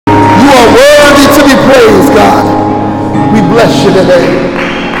praise, God. We bless you today.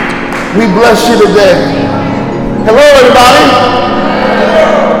 We bless you today. Hello, everybody.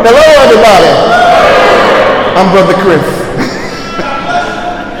 Hello, everybody. I'm Brother Chris.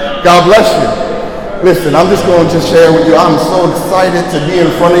 God bless you. Listen, I'm just going to share with you. I'm so excited to be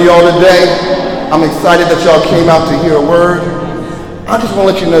in front of y'all today. I'm excited that y'all came out to hear a word. I just want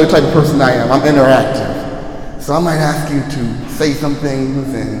to let you know the type of person I am. I'm interactive. So I might ask you to say some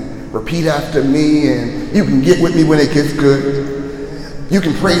things and repeat after me, and you can get with me when it gets good. You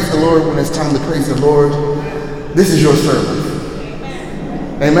can praise the Lord when it's time to praise the Lord. This is your service.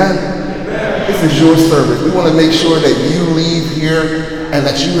 Amen? This is your service. We want to make sure that you leave here and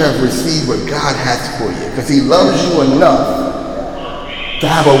that you have received what God has for you, because he loves you enough to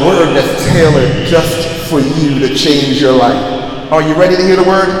have a word that's tailored just for you to change your life. Are you ready to hear the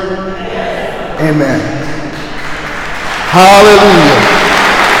word? Amen. Hallelujah.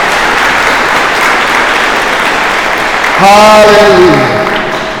 Hallelujah.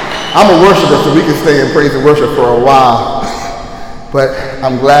 I'm a worshiper, so we can stay in praise and worship for a while. But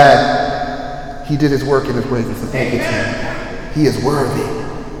I'm glad he did his work in his praises, so thank you to him. He is worthy.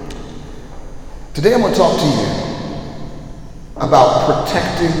 Today I'm going to talk to you about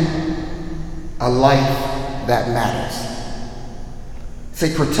protecting a life that matters.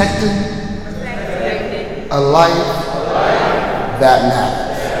 Say, protecting a life that matters.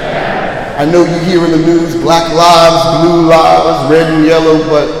 I know you hear in the news black lives, blue lives, red and yellow,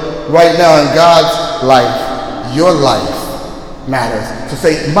 but right now in God's life, your life matters. So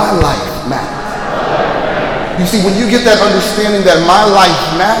say, my life matters. You see, when you get that understanding that my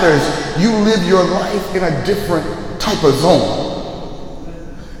life matters, you live your life in a different type of zone.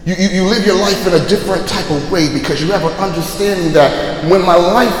 You live your life in a different type of way because you have an understanding that when my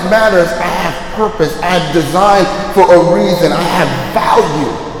life matters, I have purpose, I have design for a reason, I have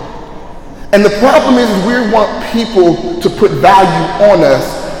value. And the problem is we want people to put value on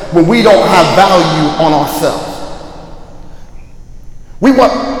us when we don't have value on ourselves. We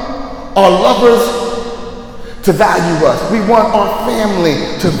want our lovers to value us. We want our family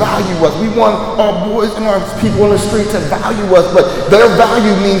to value us. We want our boys and our people on the street to value us, but their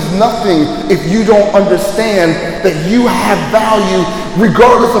value means nothing if you don't understand that you have value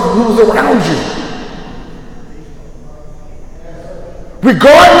regardless of who's around you.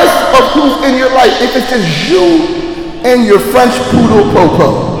 Regardless of who's in your life, if it's just you and your French poodle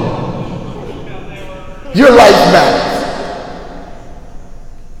Popo, your life matters.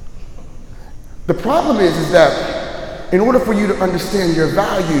 The problem is that in order for you to understand your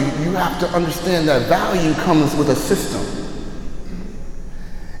value, you have to understand that value comes with a system.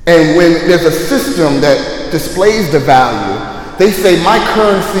 And when there's a system that displays the value, they say my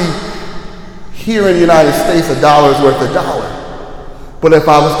currency here in the United States, $1 is worth $1. But if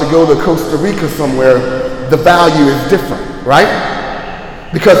I was to go to Costa Rica somewhere, the value is different, right?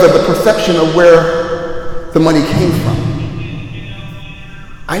 Because of the perception of where the money came from.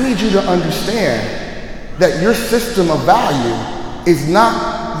 I need you to understand that your system of value is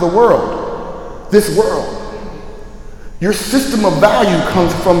not the world, this world. Your system of value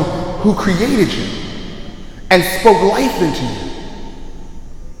comes from who created you and spoke life into you.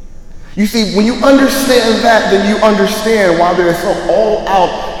 You see, when you understand that, then you understand why there is some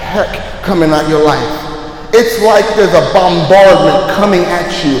all-out heck coming at your life. It's like there's a bombardment coming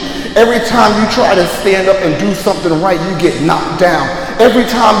at you. Every time you try to stand up and do something right, you get knocked down. Every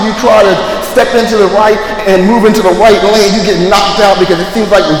time you try to step into the right and move into the right lane, you get knocked out because it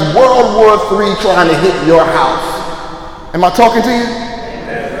seems like there's World War III trying to hit your house. Am I talking to you?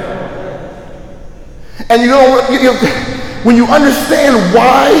 And you know, when you understand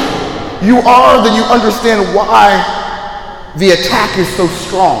why you are, then you understand why the attack is so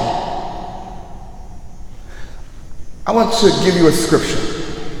strong. I want to give you a scripture.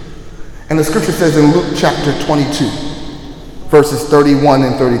 And the scripture says in Luke chapter 22, verses 31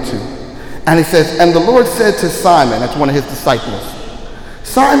 and 32. And it says, and the Lord said to Simon, that's one of his disciples,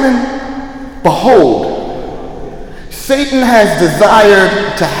 Simon, behold, Satan has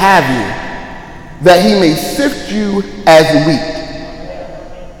desired to have you, that he may sift you as wheat.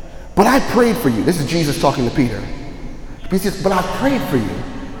 But I prayed for you. This is Jesus talking to Peter. He says, but I prayed for you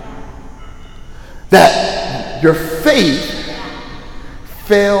that your faith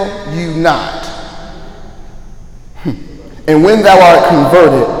fail you not. And when thou art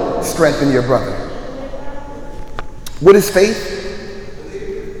converted, strengthen your brother. What is faith?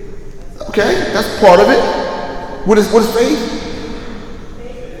 Okay, that's part of it. What is faith?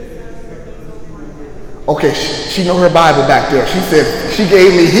 Okay, she know her Bible back there. She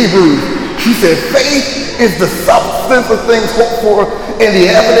gave me Hebrews. She said, faith is the substance of things hoped for and the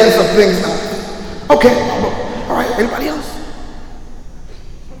evidence of things not. Okay, all right, anybody else?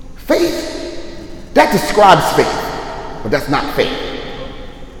 Faith, that describes faith, but that's not faith.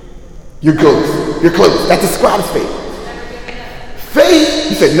 You're close, that describes faith. Faith,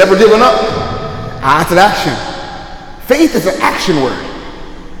 he said, never giving up. It's an action. Faith is an action word.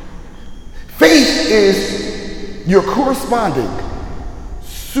 Faith is your corresponding,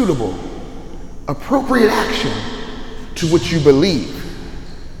 suitable, appropriate action to what you believe.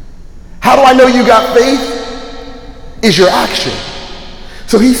 How do I know you got faith? Is your action.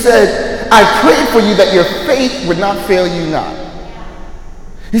 So he said, I prayed for you that your faith would not fail you not.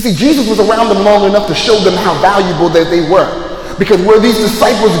 You see, Jesus was around them long enough to show them how valuable that they were. Because where these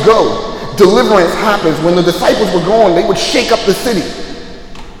disciples go, deliverance happens. When the disciples were gone, they would shake up the city.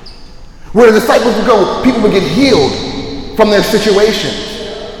 Where the disciples would go, people would get healed from their situations.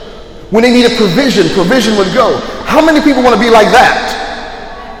 When they needed provision, provision would go. How many people want to be like that?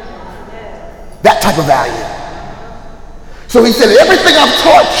 That type of value. So he said, everything I've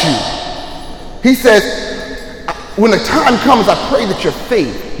taught you, he says, when the time comes, I pray that your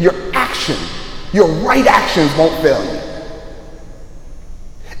faith, your action, your right actions won't fail you.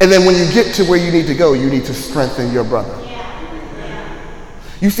 And then when you get to where you need to go, you need to strengthen your brother.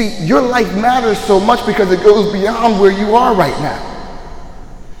 You see, your life matters so much because it goes beyond where you are right now.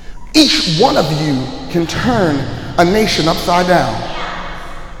 Each one of you can turn a nation upside down.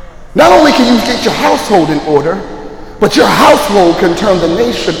 Not only can you get your household in order, but your household can turn the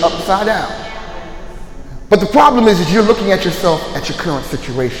nation upside down. But the problem is you're looking at yourself at your current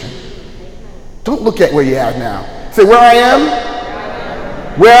situation. Don't look at where you're at now. Say, where I am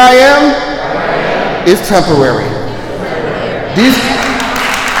is temporary.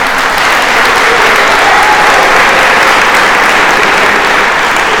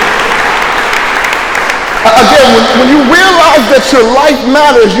 Again, when you realize that your life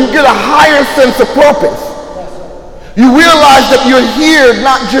matters, you get a higher sense of purpose. You realize that you're here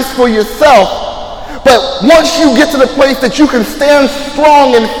not just for yourself, but once you get to the place that you can stand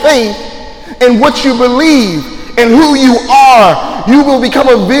strong in faith in what you believe and who you are, you will become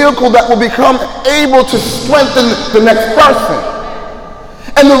a vehicle that will become able to strengthen the next person.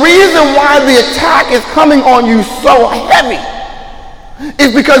 And the reason why the attack is coming on you so heavy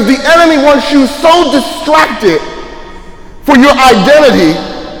is because the enemy wants you so distracted for your identity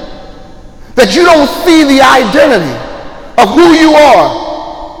that you don't see the identity of who you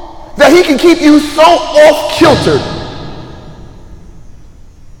are, that he can keep you so off-kiltered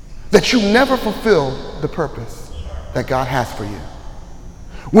that you never fulfill the purpose that God has for you.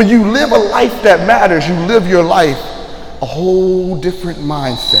 When you live a life that matters, you live your life a whole different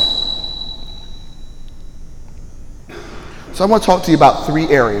mindset. So I want to talk to you about 3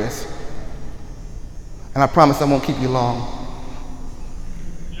 areas, and I promise I won't keep you long.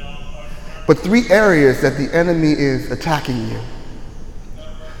 But 3 areas that the enemy is attacking you.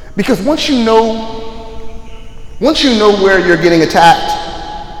 Because once you know where you're getting attacked,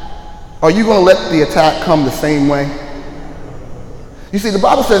 are you going to let the attack come the same way? You see, the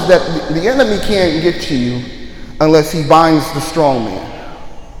Bible says that the enemy can't get to you unless he binds the strong man.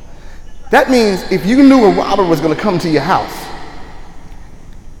 That means if you knew a robber was going to come to your house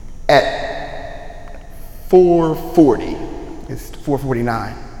at 4:40, it's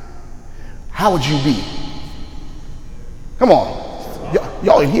 4:49, how would you be? Come on.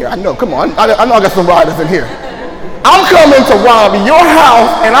 Y'all in here, I know, come on. I know I got some riders in here. I'm coming to rob your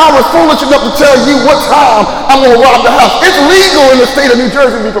house, and I was foolish enough to tell you what time I'm going to rob the house. It's legal in the state of New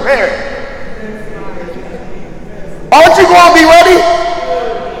Jersey to be prepared. Aren't you going to be ready?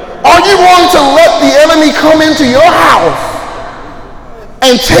 Are you going to let the enemy come into your house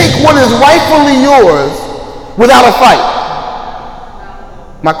and take what is rightfully yours without a fight?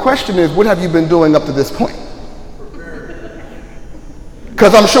 My question is, what have you been doing up to this point?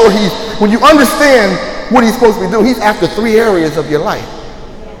 Because I'm sure when you understand what he's supposed to be doing, he's after 3 areas of your life.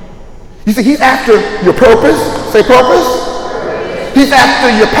 You see, he's after your purpose. Say purpose. He's after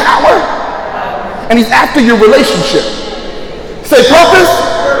your power. And he's after your relationship. Say purpose,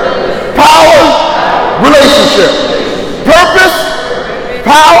 power, relationship. Purpose,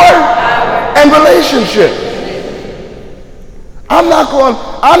 power, and relationship.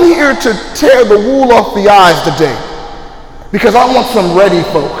 I'm here to tear the wool off the eyes today. Because I want some ready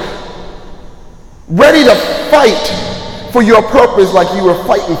folk. Ready to fight for your purpose like you were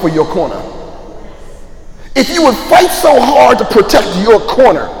fighting for your corner. If you would fight so hard to protect your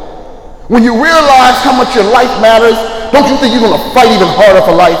corner, when you realize how much your life matters, don't you think you're going to fight even harder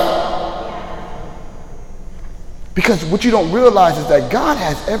for life? Because what you don't realize is that God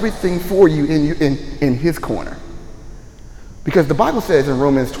has everything for you in his corner. Because the Bible says in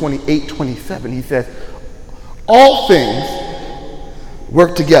Romans 28:27, he says, all things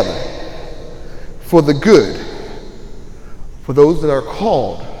work together for the good, for those that are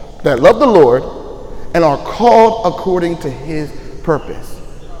called, that love the Lord, and are called according to his purpose.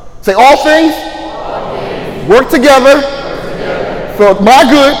 Say, all things work together for my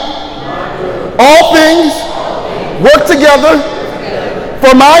good. All things work together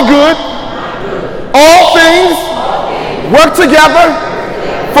for my good. All things work together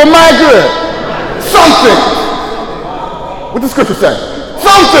for my good. Some things. What the scripture say?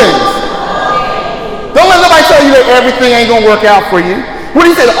 Some things. Don't let nobody tell you that everything ain't gonna work out for you. What do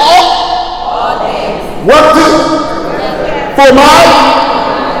you say? All things work for my.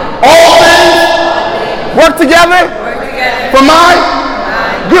 All things work together for my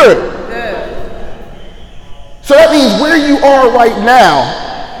good. So that means where you are right now,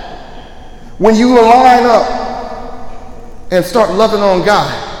 when you line up and start loving on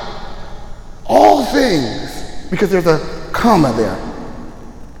God, all things, because there's a comma there.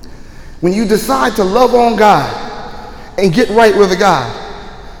 When you decide to love on God and get right with God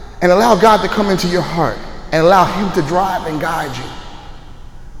and allow God to come into your heart and allow him to drive and guide you,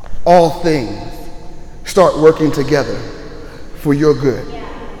 all things start working together for your good.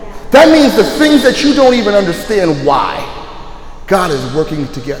 That means the things that you don't even understand why, God is working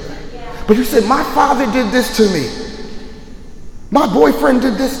together. But you said, my father did this to me. My boyfriend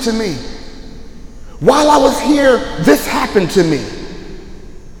did this to me. While I was here, this happened to me.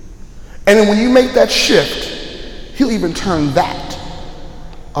 And then when you make that shift, he'll even turn that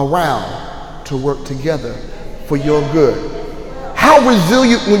around to work together for your good. How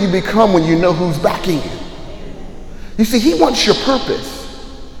resilient will you become when you know who's backing you? You see, he wants your purpose.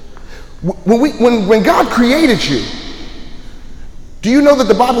 When God created you, do you know that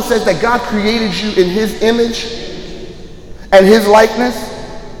the Bible says that God created you in his image and his likeness?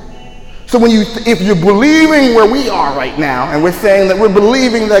 So if you're believing where we are right now, and we're saying that we're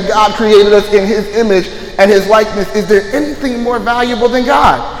believing that God created us in his image and his likeness, is there anything more valuable than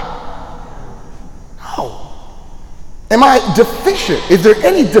God? No. Am I deficient? Is there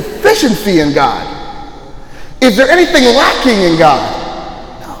any deficiency in God? Is there anything lacking in God?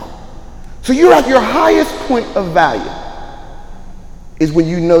 No. So you're at your highest point of value is when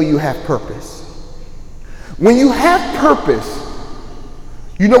you know you have purpose. When you have purpose,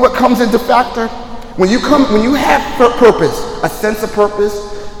 you know what comes into factor? When you have purpose, a sense of purpose,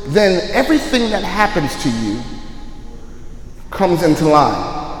 then everything that happens to you comes into line.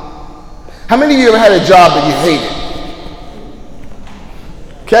 How many of you ever had a job that you hated?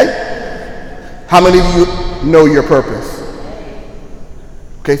 Okay? How many of you know your purpose?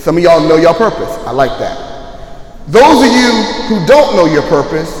 Okay, some of y'all know your purpose. I like that. Those of you who don't know your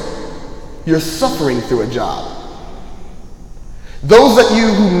purpose, you're suffering through a job. Those of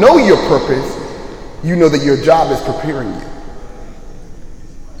you who know your purpose, you know that your job is preparing you.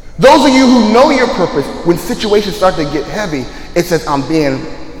 Those of you who know your purpose, when situations start to get heavy, it says, I'm being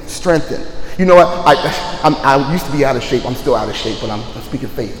strengthened. You know what? I used to be out of shape. I'm still out of shape, but I'm speaking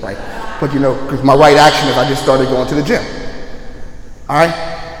faith, right? But because my right action is I just started going to the gym. All right?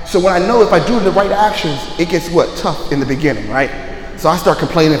 So when I know if I do the right actions, it gets tough in the beginning, right? So I start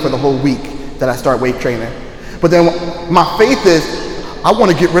complaining for the whole week that I start weight training. But then my faith is, I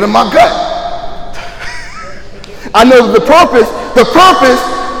want to get rid of my gut. I know the purpose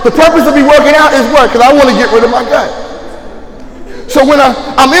of me working out is what? Because I want to get rid of my gut. So when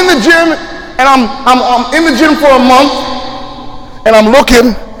I'm in the gym, and I'm in the gym for a month, and I'm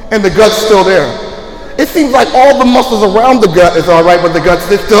looking, and the gut's still there. It seems like all the muscles around the gut is all right, but the gut's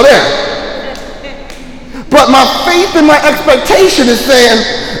still there. But my faith and my expectation is saying,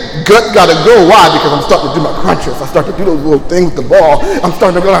 gut gotta go. Why? Because I'm starting to do my crunches. I start to do those little things with the ball. I'm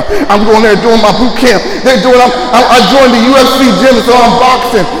going there doing my boot camp. I joined the UFC gym, so I'm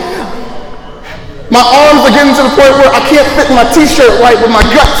boxing. My arms are getting to the point where I can't fit my t-shirt right, but my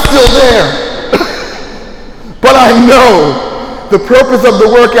gut's still there. But I know the purpose of the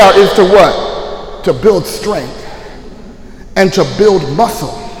workout is to what? To build strength and to build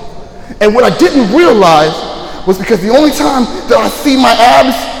muscle. And what I didn't realize was because the only time that I see my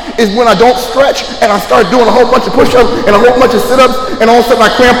abs is when I don't stretch and I start doing a whole bunch of push-ups and a whole bunch of sit-ups and all of a sudden I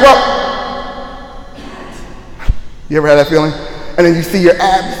cramp up. You ever had that feeling? And then you see your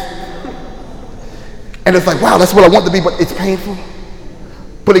abs and it's like, wow, that's what I want to be, but it's painful.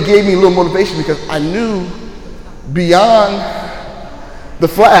 But it gave me a little motivation because I knew beyond the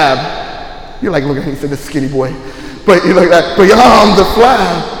flab, you're like, look at him, he said, this skinny boy. But you're like that, beyond the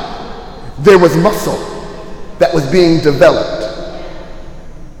flab, there was muscle that was being developed.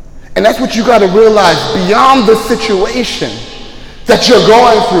 And that's what you got to realize. Beyond the situation, that you're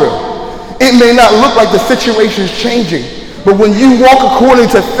going through. It may not look like the situation's changing, but when you walk according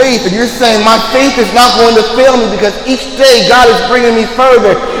to faith and you're saying, my faith is not going to fail me because each day God is bringing me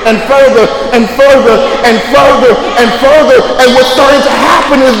further and further and further and further and further, and what's starting to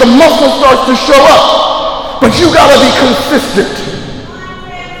happen is the muscle starts to show up. But you got to be consistent.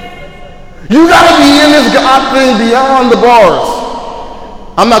 You got to be in this God thing beyond the bars.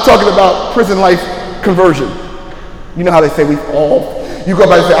 I'm not talking about prison life conversion. You know how they say you go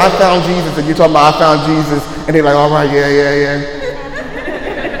by and say, I found Jesus, and you're talking about I found Jesus, and they're like, all right, yeah.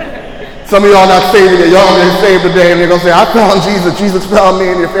 Some of y'all not saved yet. Y'all gonna get saved today, and they're gonna say, I found Jesus, Jesus found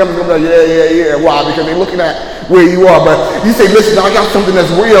me, and your family's gonna be like, yeah. Why? Because they're looking at where you are. But you say, listen, I got something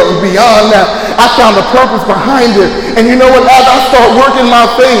that's real and beyond that. I found a purpose behind it. And you know what? As I start working my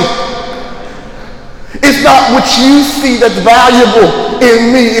faith, it's not what you see that's valuable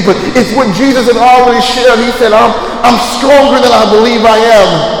in me, but it's what Jesus had already shared. He said, I'm stronger than I believe I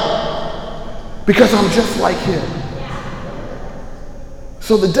am because I'm just like him.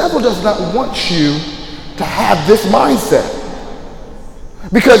 So the devil does not want you to have this mindset,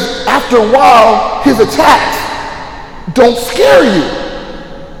 because after a while, his attacks don't scare you.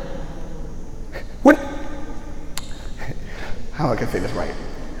 How can I say this right?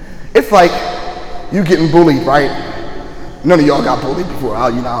 It's like you getting bullied, right? None of y'all got bullied before.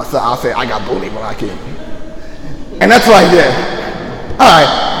 So I'll say I got bullied when I came. And that's like, yeah. All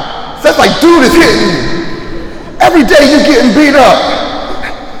right. So that's like, dude is hitting you. Every day you're getting beat up.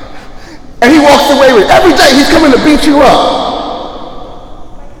 And he walks away with it. Every day he's coming to beat you up.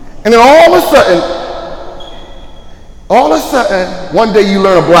 And then all of a sudden, one day you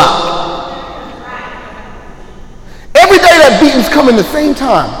learn a block. Every day that beating's coming the same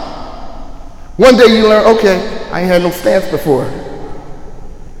time. One day you learn, okay, I ain't had no stance before.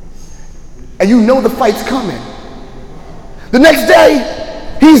 And you know the fight's coming. The next day,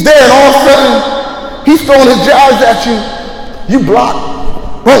 he's there, and all of a sudden, he's throwing his jabs at you. You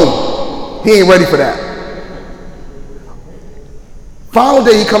block. Boom. He ain't ready for that. Final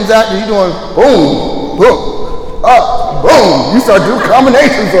day, he comes at you, you're doing boom, boom, up, boom. You start doing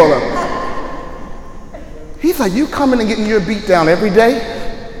combinations on him. He's like, you coming and getting your beat down every day?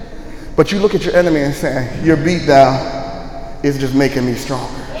 But you look at your enemy and say, your beat down is just making me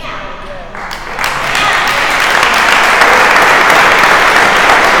stronger.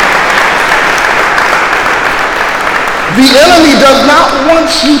 The enemy does not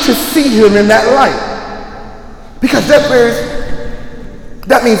want you to see him in that light, because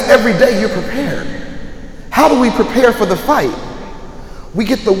that means every day you're prepared. How do we prepare for the fight? We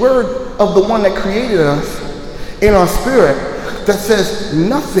get the word of the one that created us in our spirit that says,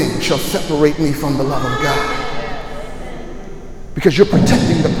 nothing shall separate me from the love of God. Because you're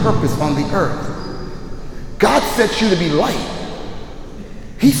protecting the purpose on the earth. God set you to be light.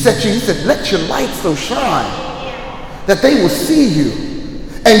 He said, let your light so shine that they will see you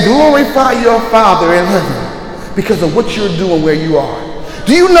and glorify your Father in heaven because of what you're doing where you are.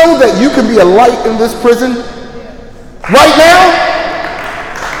 Do you know that you can be a light in this prison right now?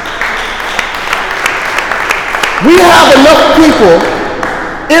 We have enough people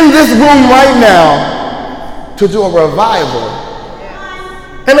in this room right now to do a revival.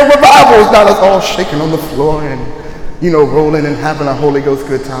 And a revival is not us all shaking on the floor and, rolling and having a Holy Ghost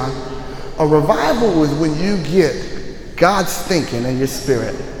good time. A revival is when you get God's thinking in your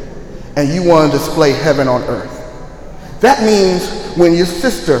spirit and you want to display heaven on earth. That means when your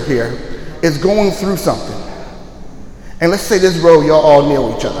sister here is going through something, and let's say this row, y'all all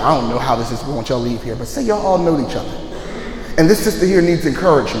know each other. I don't know how this is once y'all leave here, but say y'all all know each other. And this sister here needs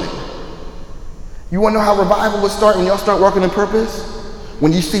encouragement. You want to know how revival will start when y'all start working in purpose?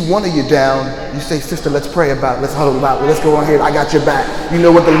 When you see one of you down, you say, sister, let's pray about it. Let's huddle about it. Let's go on ahead. I got your back. You know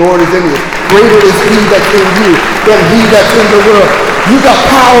what the Lord is in you. Greater is he that's in you than he that's in the world. You got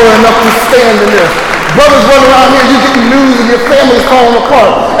power enough to stand in this. Brothers run around here, you getting news and your family's falling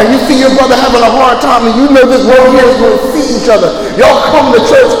apart. And you see your brother having a hard time and you know this world here is going to see each other. Y'all come to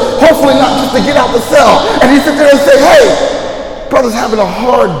church, hopefully not just to get out the cell. And you sit there and say, hey, brother's having a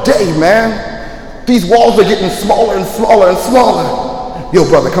hard day, man. These walls are getting smaller and smaller and smaller. Yo,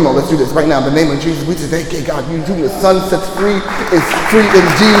 brother, come on, let's do this right now. In the name of Jesus, we just say, hey, God, you who the Son sets free is free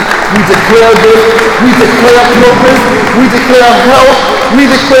indeed. We declare this. We declare purpose. We declare health. We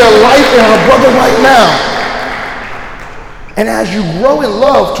declare life in our brother right now. And as you grow in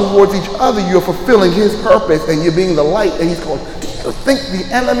love towards each other, you're fulfilling his purpose and you're being the light. And he's going, do you think the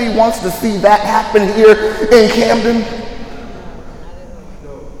enemy wants to see that happen here in Camden?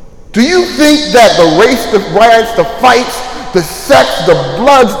 Do you think that the race, the riots, the fights, the sex, the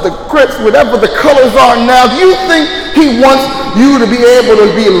bloods, the Crips, whatever the colors are now, do you think He wants you to be able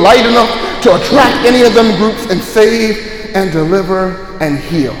to be light enough to attract any of them groups and save and deliver and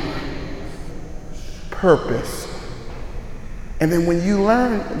heal. Purpose. And then when you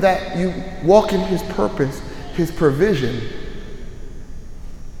learn that you walk in his purpose, his provision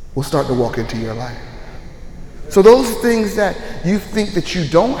will start to walk into your life. So those things that you think that you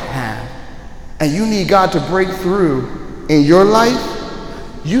don't have and you need God to break through in your life,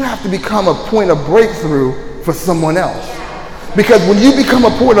 you have to become a point of breakthrough for someone else. Because when you become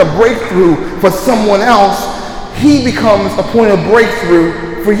a point of breakthrough for someone else, he becomes a point of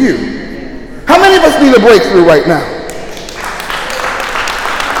breakthrough for you. How many of us need a breakthrough right now?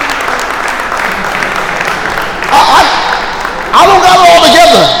 I don't got it all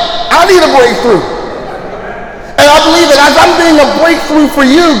together. I need a breakthrough. And I believe that as I'm being a breakthrough for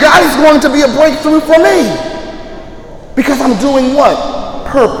you, God is going to be a breakthrough for me. Because I'm doing what?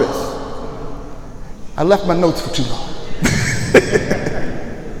 Purpose. I left my notes for too long.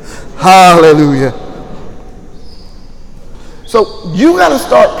 Hallelujah. So you got to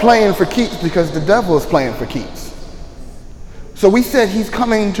start playing for keeps because the devil is playing for keeps. So we said he's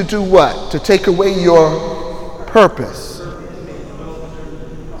coming to do what? To take away your purpose.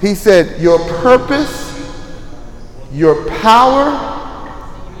 He said your purpose, your power,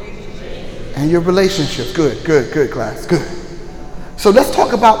 and your relationships. Good, class, good. So let's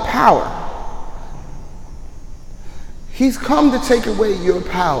talk about power. He's come to take away your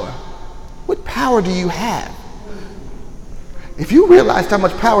power. What power do you have? If you realized how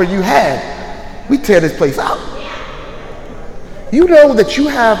much power you had, we'd tear this place up. You know that you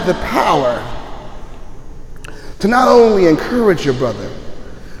have the power to not only encourage your brother,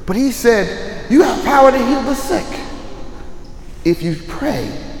 but he said, you have power to heal the sick. If you pray,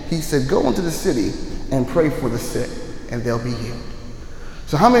 he said, go into the city and pray for the sick, and they'll be healed.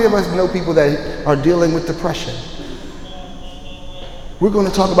 So how many of us know people that are dealing with depression? We're going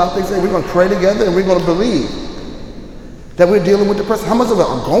to talk about things, we're going to pray together, and we're going to believe that we're dealing with depression. How much of us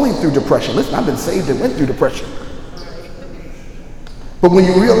are going through depression? Listen, I've been saved and went through depression. But when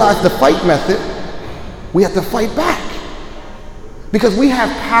you realize the fight method, we have to fight back. Because we have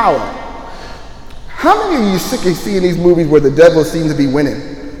power. How many of you sick of seeing these movies where the devil seems to be winning?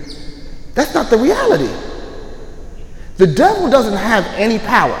 That's not the reality. The devil doesn't have any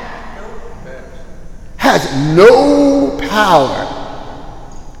power. Has no power.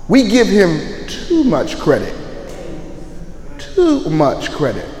 We give him too much credit. Too much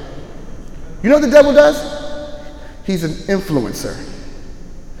credit. You know what the devil does? He's an influencer.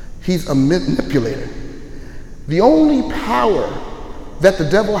 He's a manipulator. The only power that the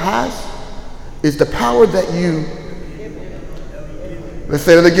devil has is the power that you, let's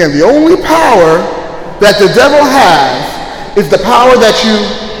say it again, the only power that the devil has is the power that you,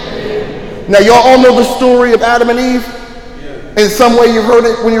 now y'all all know the story of Adam and Eve? In some way you heard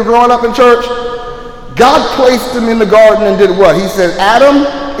it when you were growing up in church? God placed them in the garden and did what? He said, Adam,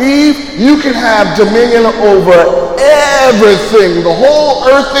 Eve, you can have dominion over everything. The whole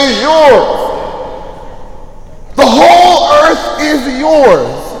earth is yours. The whole earth is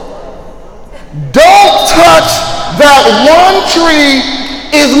yours. Don't touch that one tree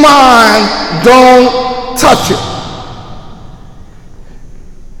is mine. Don't touch it.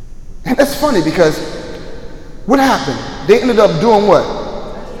 And that's funny because what happened? They ended up doing what?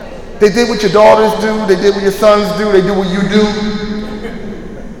 They did what your daughters do. They did what your sons do. They do what you do.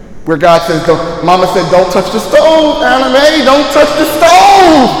 Where God says, Mama said, don't touch the stove, Anime. Don't touch the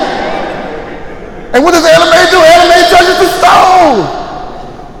stove. And what does Anime do? Anime touches the stove.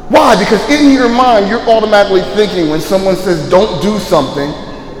 Why? Because in your mind, you're automatically thinking when someone says don't do something,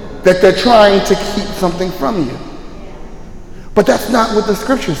 that they're trying to keep something from you. But that's not what the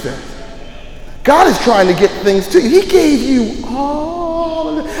scripture says. God is trying to get things to you. He gave you all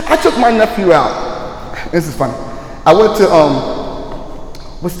of it. I took my nephew out. This is funny. I went to,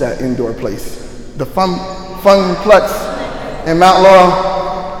 what's that indoor place? The Funplex in Mount Laurel.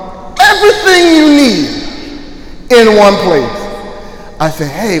 Everything you need in one place. I said,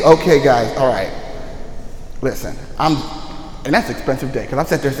 hey, okay guys, all right. Listen, and that's an expensive day, because I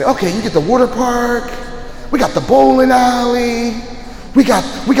sat there and said, okay, you get the water park, we got the bowling alley, we got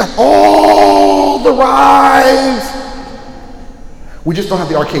all the rides. We just don't have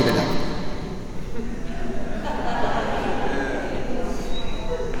the arcade today.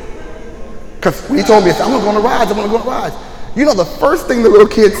 Because when he told me, I said, I'm gonna go on the rides, I'm gonna go on the rides. You know, the first thing the little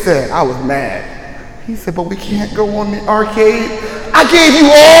kid said, I was mad. He said, but we can't go on the arcade. I gave you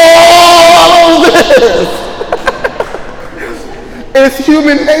all of this. It's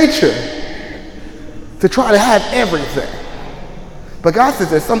human nature to try to have everything. But God says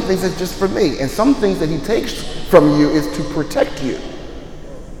there's some things that's just for me, and some things that he takes from you is to protect you.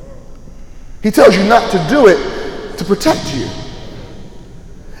 He tells you not to do it to protect you.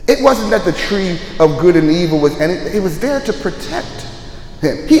 It wasn't that the tree of good and evil was anything. It was there to protect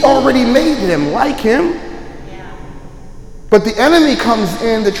him. He already made him like him. But the enemy comes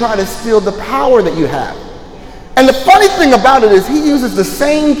in to try to steal the power that you have. And the funny thing about it is he uses the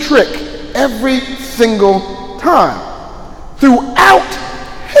same trick every single time. Throughout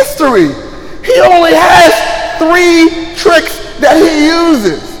history, he only has 3 tricks that he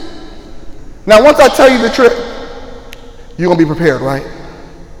uses. Now, once I tell you the trick, you're going to be prepared, right?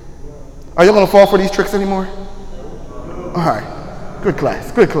 Are you going to fall for these tricks anymore? All right. Good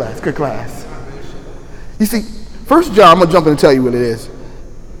class, good class, good class. You see, 1 John, I'm going to jump in and tell you what it is.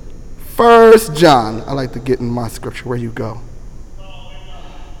 1 John, I like to get in my scripture. Where you go?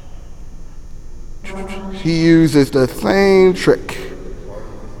 He uses the same trick.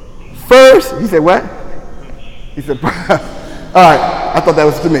 First, he said what? He said, all right, I thought that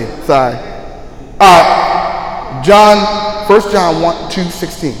was to me. Sorry. All right, John, 1 John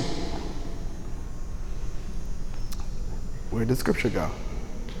 2:16. Where did the scripture go?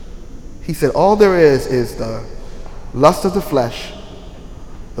 He said, all there is the lust of the flesh,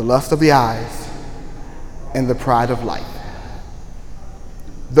 the lust of the eyes, and the pride of life.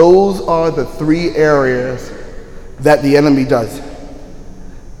 Those are the 3 areas that the enemy does.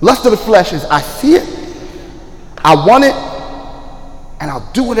 Lust of the flesh is I see it, I want it, and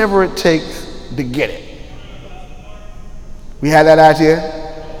I'll do whatever it takes to get it. We had that idea?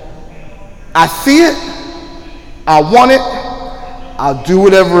 I see it, I want it, I'll do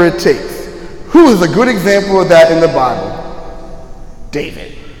whatever it takes. Who is a good example of that in the Bible?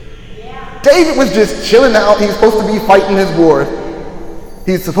 David. David was just chilling out. He was supposed to be fighting his war.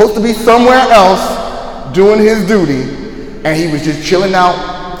 He's supposed to be somewhere else doing his duty, and he was just chilling out,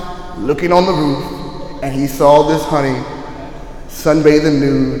 looking on the roof, and he saw this honey sunbathing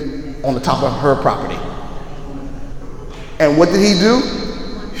nude on the top of her property. And what did he do?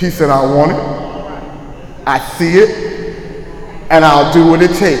 He said, I want it, I see it, and I'll do what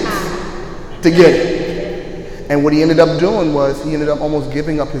it takes to get it. And what he ended up doing was he ended up almost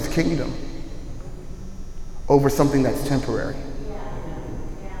giving up his kingdom over something that's temporary.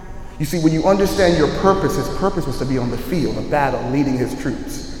 You see, when you understand your purpose, his purpose was to be on the field of battle, leading his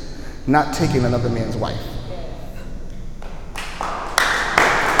troops, not taking another man's wife.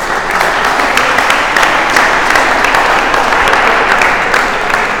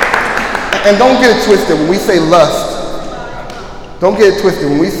 And don't get it twisted. When we say lust, don't get it twisted.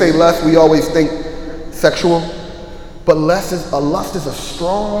 When we say lust, we always think sexual. But lust is a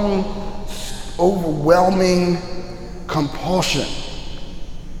strong, overwhelming compulsion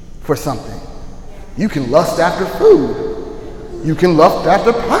for something. You can lust after food. You can lust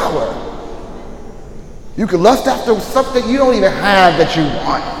after power. You can lust after something you don't even have that you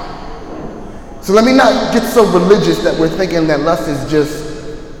want. So let me not get so religious that we're thinking that lust is just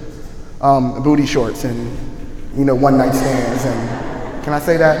booty shorts and, one night stands. And can I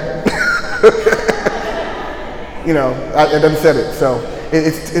say that? I done said it. So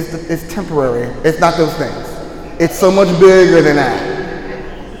it's temporary. It's not those things. It's so much bigger than that.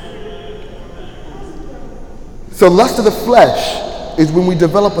 So lust of the flesh is when we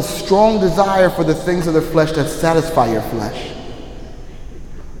develop a strong desire for the things of the flesh that satisfy your flesh.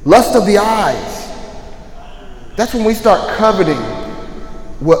 Lust of the eyes, that's when we start coveting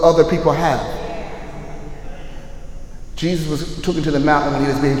what other people have. Jesus was taken to the mountain when he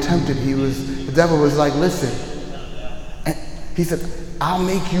was being tempted. The devil was like, listen. And he said, I'll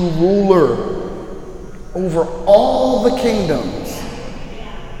make you ruler over all the kingdoms.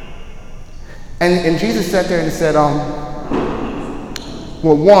 And Jesus sat there and said,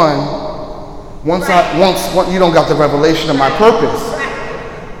 once you don't got the revelation of my purpose,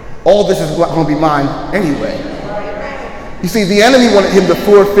 all this is going to be mine anyway. You see, the enemy wanted him to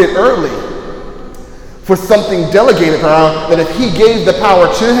forfeit early for something delegated power, that if he gave the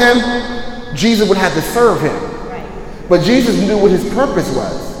power to him, Jesus would have to serve him. But Jesus knew what his purpose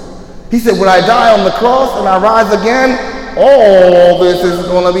was. He said, when I die on the cross and I rise again, all this is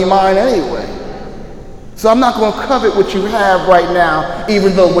going to be mine anyway. So I'm not going to covet what you have right now,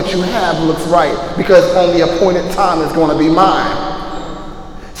 even though what you have looks right, because on the appointed time is going to be mine.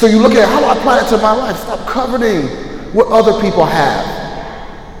 So you look at how I apply it to my life. Stop coveting what other people have.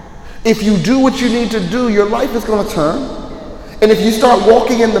 If you do what you need to do, your life is going to turn. And if you start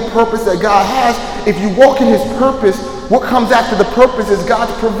walking in the purpose that God has, if you walk in his purpose, what comes after the purpose is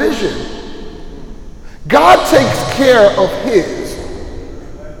God's provision. God takes care of his.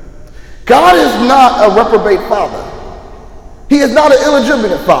 God is not a reprobate father. He is not an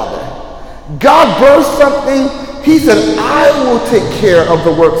illegitimate father. God birthed something. He said, I will take care of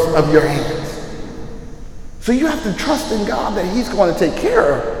the works of your hands. So you have to trust in God that he's going to take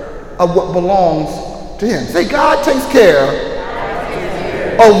care of what belongs to him. Say, God takes care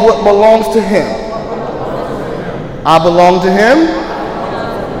of what belongs to him. I belong to him.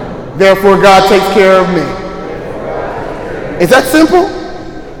 Therefore, God takes care of me. Is that simple?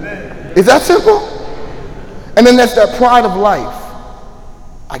 Is that simple? And then there's that pride of life.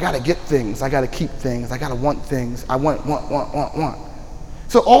 I got to get things. I got to keep things. I got to want things. I want.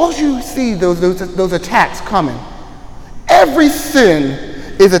 So all you see, those attacks coming, every sin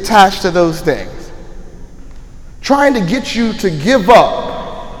is attached to those things. Trying to get you to give up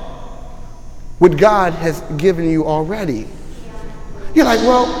what God has given you already. You're like,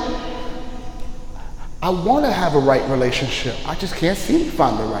 well, I want to have a right relationship. I just can't seem to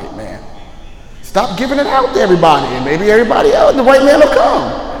find the right man. Stop giving it out to everybody, and maybe everybody else, the right man will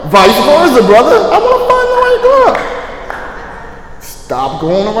come. Vice versa, brother. I want to find the right girl. Stop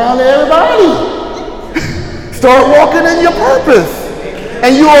going around to everybody. Start walking in your purpose,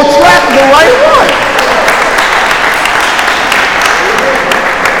 and you'll attract the right one.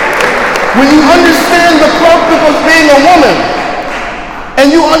 When you understand the purpose of being a woman, and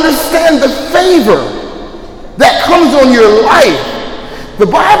you understand the favor that comes on your life, the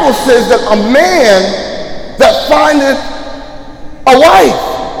Bible says that a man that findeth a wife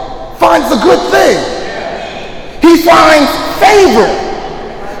finds a good thing. He finds favor.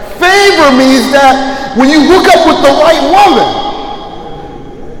 Favor means that when you hook up with the right woman,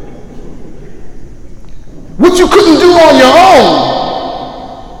 what you couldn't do on your own,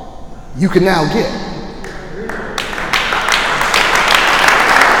 you can now get.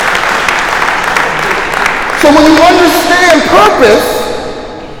 So when you understand purpose,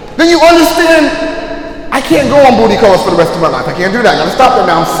 then you understand, I can't go on booty calls for the rest of my life. I can't do that. I gotta stop that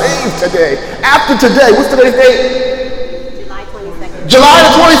now. I'm saved today. After today, what's today's date? July 22nd. July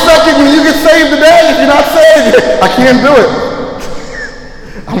the 22nd, when you get saved today, if you're not saved, I can't do it.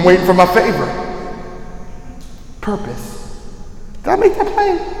 I'm waiting for my favor. Purpose. Did I make that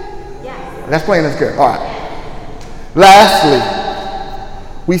plain? Yes. That's plain, that's good. All right. Lastly,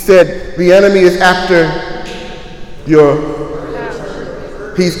 we said the enemy is after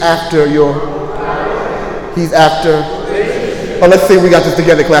he's after, let's see if we got this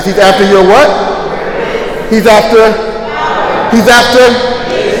together, class. He's after your what? He's after,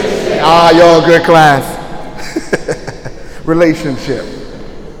 y'all good class. Relationship.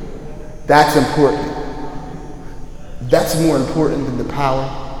 That's important. That's more important than the power,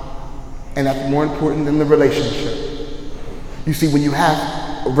 and that's more important than the relationship. You see, when you have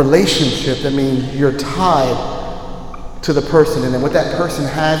a relationship, that means you're tied to the person, and then what that person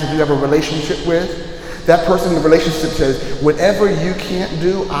has, if you have a relationship with, that person in the relationship says, whatever you can't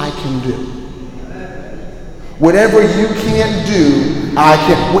do, I can do. Whatever you can't do, I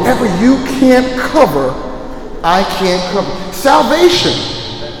can. Whatever you can't cover, I can't cover. Salvation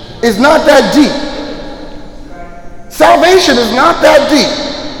is not that deep. Salvation is not that deep.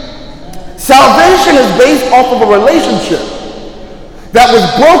 Salvation is based off of a relationship that was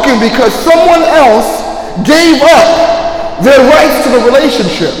broken because someone else gave up their rights to the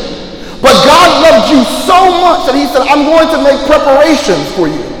relationship. But God loved you so much that he said, I'm going to make preparations for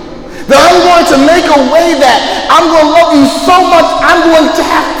you. That I'm going to make a way that I'm going to love you so much, I'm going to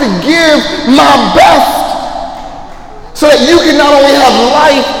have to give my best so that you can not only have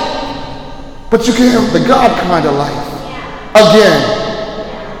life, but you can have the God kind of life again.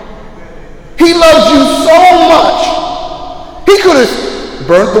 He loves you so much, he could have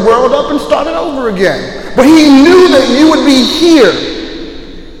burnt the world up and started over again. But he knew that you would be here.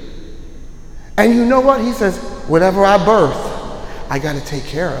 And you know what? He says, whatever I birth, I got to take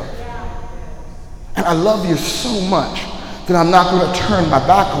care of. And I love you so much that I'm not going to turn my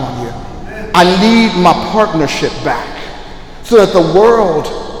back on you. I need my partnership back so that the world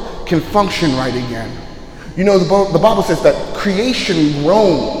can function right again. You know, the Bible says that creation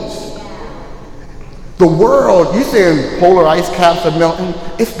groans. The world, you saying polar ice caps are melting?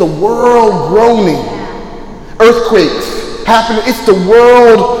 It's the world groaning. Earthquakes happening, it's the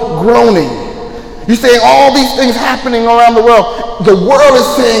world groaning. You say all these things happening around the world. The world is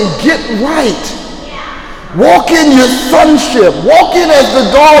saying, get right. Walk in your sonship. Walk in as the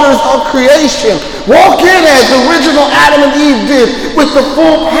daughters of creation. Walk in as the original Adam and Eve did with the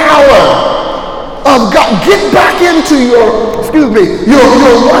full power of God. Get back into your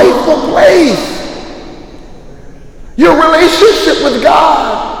rightful place. Your relationship with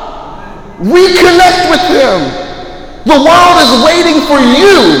God. Reconnect with him. The world is waiting for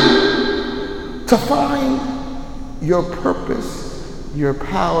you to find your purpose, your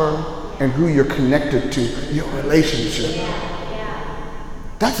power, and who you're connected to, your relationship.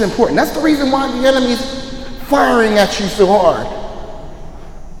 That's important. That's the reason why the enemy's firing at you so hard.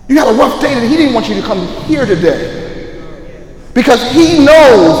 You had a rough day and he didn't want you to come here today. Because he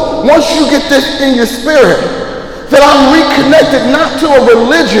knows once you get this in your spirit that I'm reconnected not to a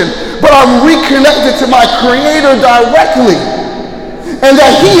religion, but I'm reconnected to my Creator directly. And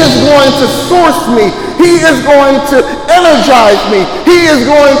that he is going to source me. He is going to energize me. He is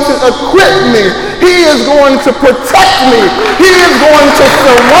going to equip me. He is going to protect me. He is going to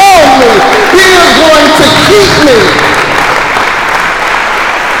surround me. He is going to keep me.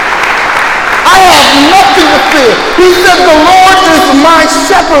 I have nothing to fear. He said, the Lord is my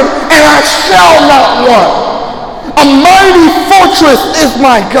shepherd and I shall not want. A mighty fortress is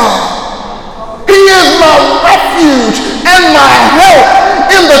my God. He is my refuge and my help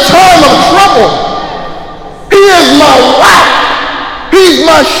in the time of trouble. He is my rock. He's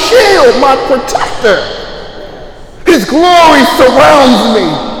my shield, my protector. His glory surrounds me.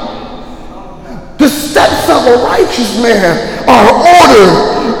 The steps of a righteous man are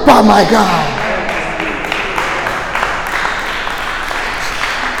ordered by my God.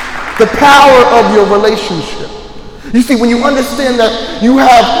 The power of your relationship. You see, when you understand that you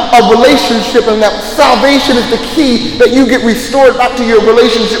have a relationship and that salvation is the key, that you get restored back to your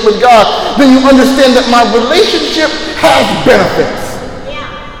relationship with God, then you understand that my relationship has benefits.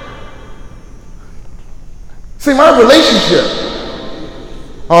 See, my relationship,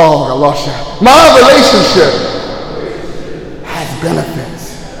 oh, I lost you. My relationship has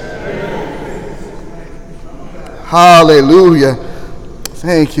benefits. Hallelujah.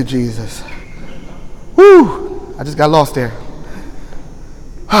 Thank you, Jesus. Woo. I just got lost there.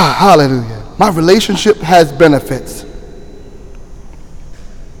 Hallelujah. My relationship has benefits.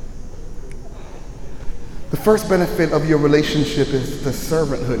 The first benefit of your relationship is the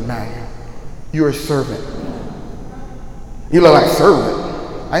servanthood manual. You're a servant. You look like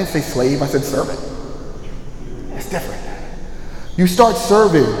servant. I didn't say slave, I said servant. It's different. You start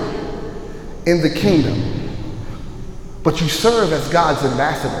serving in the kingdom, but you serve as God's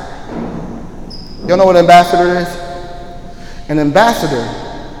ambassador. Y'all know what an ambassador is? An ambassador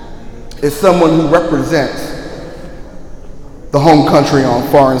is someone who represents the home country on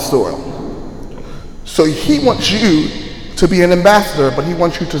foreign soil. So he wants you to be an ambassador, but he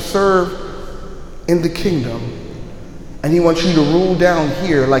wants you to serve in the kingdom. And he wants you to rule down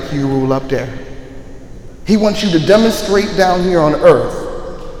here like you rule up there. He wants you to demonstrate down here on earth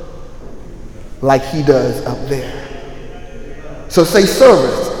like he does up there. So say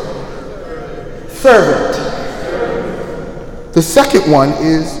service. Servant. The second one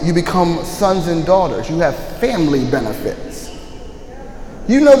is you become sons and daughters. You have family benefits.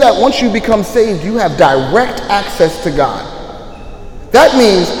 You know that once you become saved, you have direct access to God. That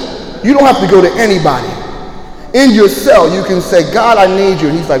means you don't have to go to anybody. In your cell, you can say, God, I need you.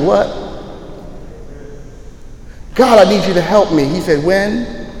 And he's like, what? God, I need you to help me. He said, when?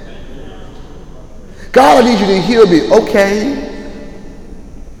 God, I need you to heal me. Okay.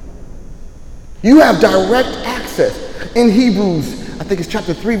 You have direct access. In Hebrews, I think it's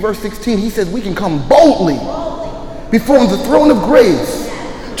chapter 3, verse 16, he says we can come boldly before the throne of grace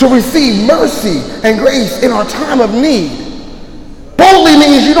to receive mercy and grace in our time of need. Boldly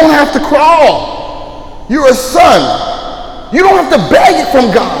means you don't have to crawl. You're a son. You don't have to beg it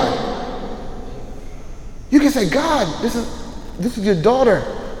from God. You can say, God, this is your daughter.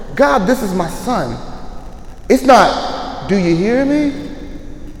 God, this is my son. It's not, do you hear me?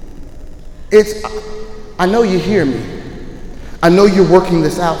 It's, I know you hear me. I know you're working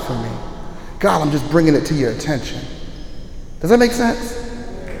this out for me. God, I'm just bringing it to your attention. Does that make sense?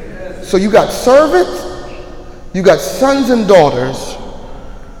 So you got servants, you got sons and daughters,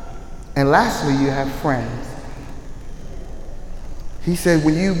 and lastly, you have friends. He said,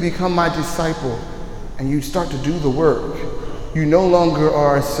 when you become my disciple and you start to do the work, you no longer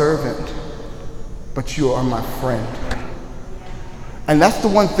are a servant, but you are my friend. And that's the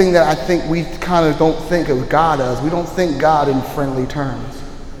one thing that I think we kind of don't think of God as. We don't think God in friendly terms.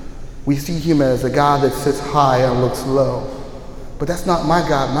 We see him as a God that sits high and looks low. But that's not my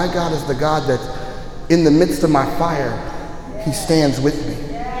God. My God is the God that in the midst of my fire, he stands with me.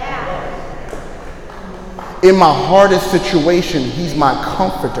 In my hardest situation, he's my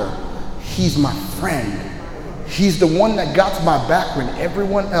comforter. He's my friend. He's the one that got my back when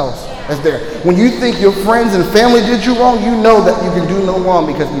everyone else is there. When you think your friends and family did you wrong, you know that you can do no wrong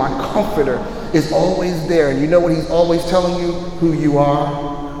because my comforter is always there. And you know what he's always telling you? Who you are,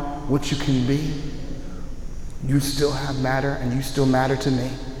 what you can be. You still have matter and you still matter to me.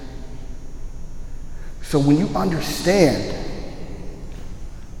 So when you understand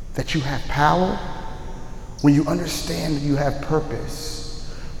that you have power, when you understand that you have purpose,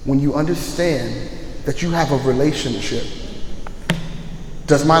 when you understand that you have a relationship,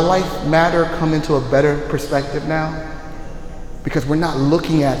 does my life matter come into a better perspective now? Because we're not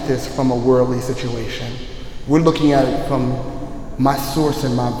looking at this from a worldly situation. We're looking at it from my source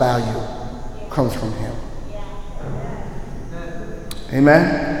and my value comes from him.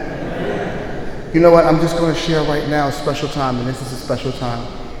 Amen? You know what? I'm just going to share right now a special time, and this is a special time.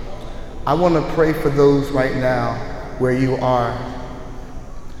 I want to pray for those right now where you are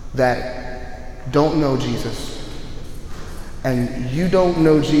that don't know Jesus. And you don't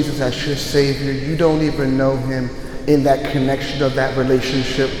know Jesus as your Savior. You don't even know him in that connection of that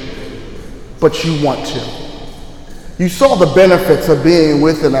relationship, but you want to. You saw the benefits of being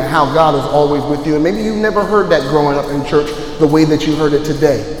with him and how God is always with you. And maybe you've never heard that growing up in church the way that you heard it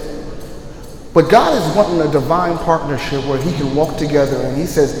today. But God is wanting a divine partnership where he can walk together, and he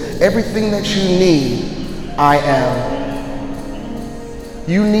says, everything that you need, I am.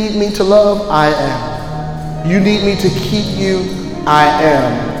 You need me to love, I am. You need me to keep you, I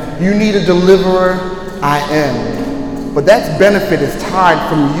am. You need a deliverer, I am. But that benefit is tied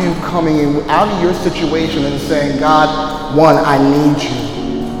from you coming in out of your situation and saying, God, one, I need you.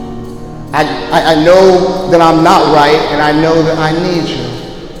 I know that I'm not right, and I know that I need you.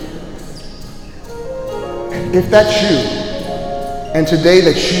 If that's you, and today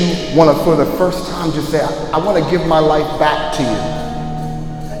that you want to, for the first time, just say, I want to give my life back to you.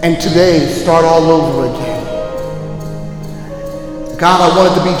 And today, start all over again. God, I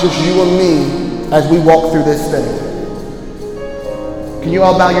want it to be just you and me as we walk through this thing. Can you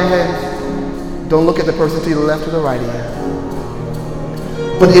all bow your heads? Don't look at the person to the left or the right of you.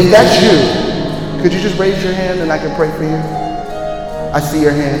 But if that's you, could you just raise your hand and I can pray for you? I see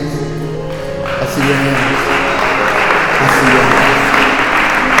your hands. I see your hands. I see your hands.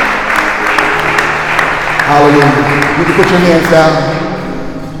 Hallelujah. You can put your hands down.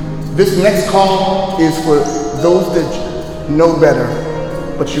 This next call is for those that know better,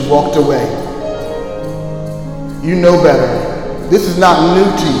 but you walked away. You know better. This is not new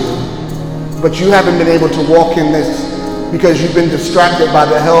to you, but you haven't been able to walk in this because you've been distracted by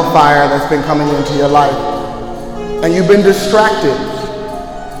the hellfire that's been coming into your life. And you've been distracted.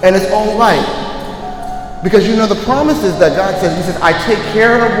 And it's all right. Because you know the promises that God says, he says, I take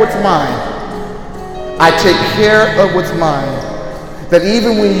care of what's mine. I take care of what's mine. That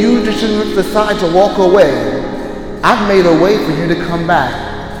even when you just decide to walk away, I've made a way for you to come back.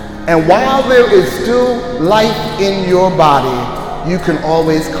 And while there is still life in your body, you can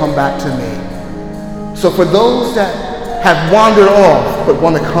always come back to me. So for those that have wandered off but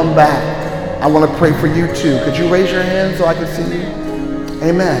want to come back, I want to pray for you too. Could you raise your hand so I can see you?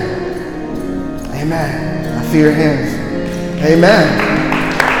 Amen. Amen. I see your hands. Amen.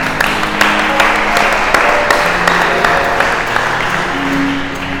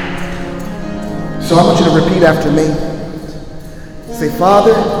 So I want you to repeat after me. Say,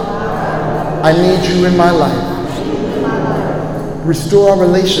 Father, I need you in my life. Restore our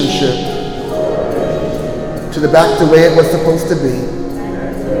relationship to the back the way it was supposed to be.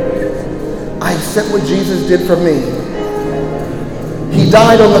 I accept what Jesus did for me. He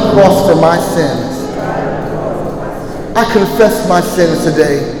died on the cross for my sins. I confess my sins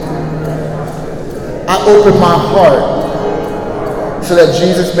today. I open my heart so that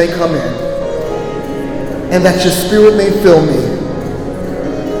Jesus may come in and that your spirit may fill me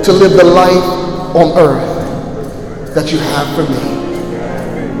to live the life on earth that you have for me.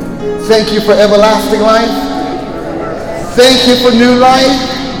 Thank you for everlasting life. Thank you for new life.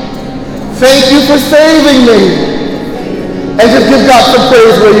 Thank you for saving me. And just give God some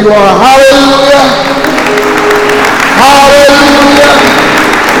praise where you are. Hallelujah. Hallelujah.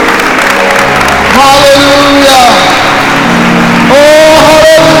 Hallelujah. Oh,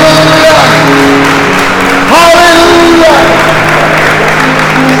 hallelujah. Hallelujah.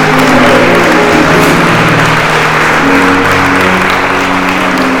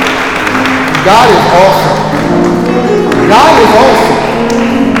 God is awesome. God is awesome.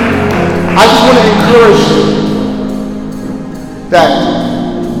 I just want to encourage you that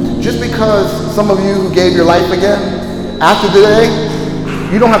just because some of you who gave your life again, after today,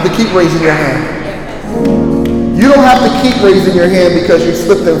 you don't have to keep raising your hand. You don't have to keep raising your hand because you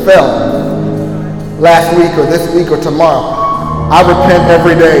slipped and fell last week or this week or tomorrow. I repent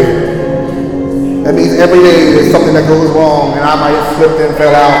every day. That means every day there's something that goes wrong and I might have slipped and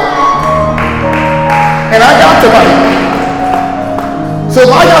fell out. And I got the mic. So if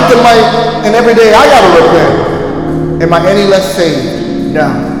I got the mic and every day I got to repent, am I any less saved?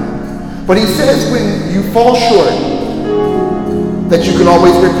 No. But he says when you fall short, that you can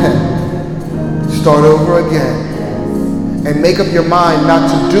always repent, start over again, and make up your mind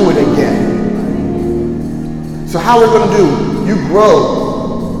not to do it again. So how are we going to do? You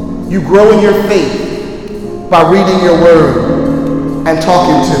grow. You grow in your faith by reading your word and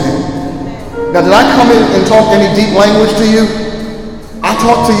talking to him. Now, did I come in and talk any deep language to you? I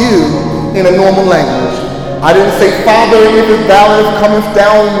talked to you in a normal language. I didn't say, Father, if thou cometh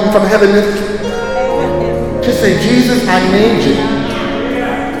down from heaven. Just say, Jesus, I need you.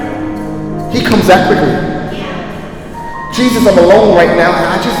 He comes that quickly. Jesus, I'm alone right now, and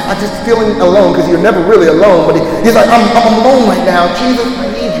I just feeling alone, because you're never really alone, but he's like, I'm alone right now. Jesus,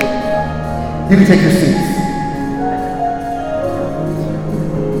 I need you. You can take your seats.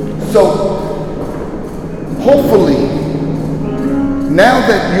 So, hopefully, now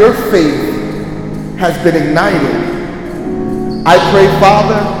that your faith has been ignited, I pray,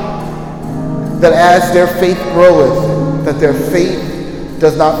 Father, that as their faith groweth, that their faith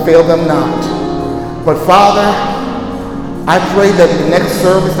does not fail them not. But Father, I pray that the next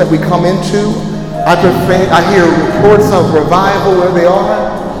service that we come into, I hear reports of revival where they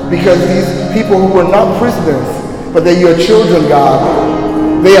are, because these people who were not prisoners, but they're your children, God,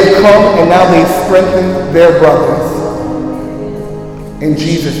 they have come and now they strengthen their brothers. In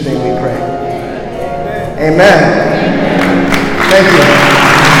Jesus' name we pray. Amen. Thank you.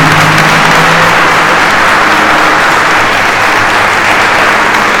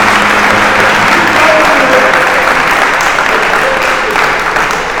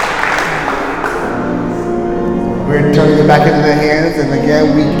 We're turning it back into their hands, and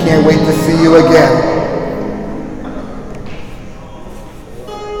again, we can't wait to see you again.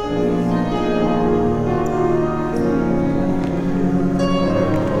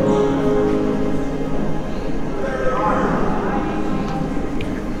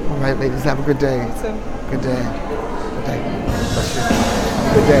 All right, ladies, have a good day. Good day. Good day. Bless you.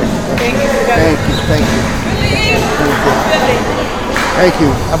 Good day. Thank you. Thank you. Thank you. Thank you.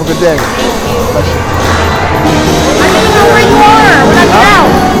 Have a good day. Bless you. I didn't know where you are when I got out.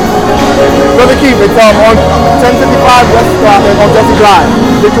 Brother Keith, it's on 1055 West on Jesse Drive.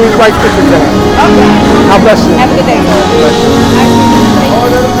 Victory Christ Christian Center. Okay. God bless you. Have a good day. Bless you.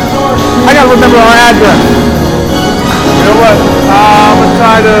 I gotta remember our address. You know what? I'll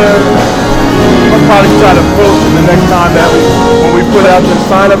probably try to post it the next time that when we put out the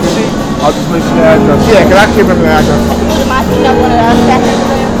sign-up sheet. I'll just mention the address. Yeah, because I can't remember the address. You might see that one of our stackers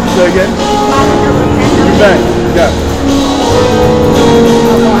there. Say again? You bet. Yeah.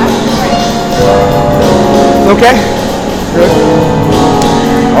 Okay? Good.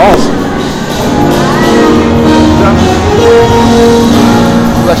 Awesome.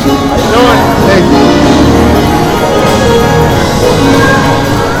 Bless you. How you doing? Thank you.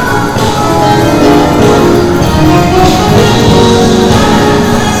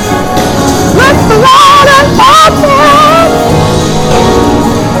 Let the water open.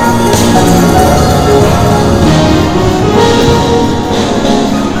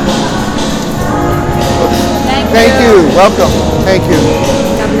 Thank you. Welcome. Thank you.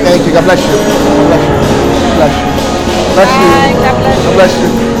 Thank you. God bless you. God bless you. Bless you. Bless you. God bless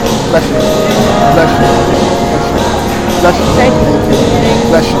you. Bless you. Bless you. Bless you. Thank you.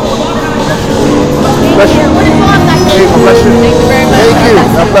 Bless you. Bless you. Hey, God bless you. Thank you very much. Thank you.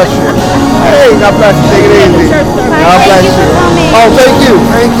 God bless you. Hey, God bless you. Take it easy. God bless you. Oh, thank you.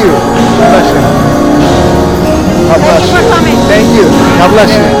 Thank you. God bless you. God bless you. Thank you. God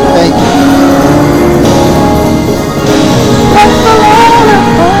bless you. Thank you.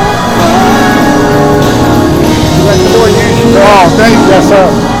 Oh, thank you. Yes, sir.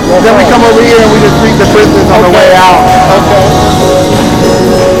 Yes, then we come over here and we just treat the business on the way out. Okay.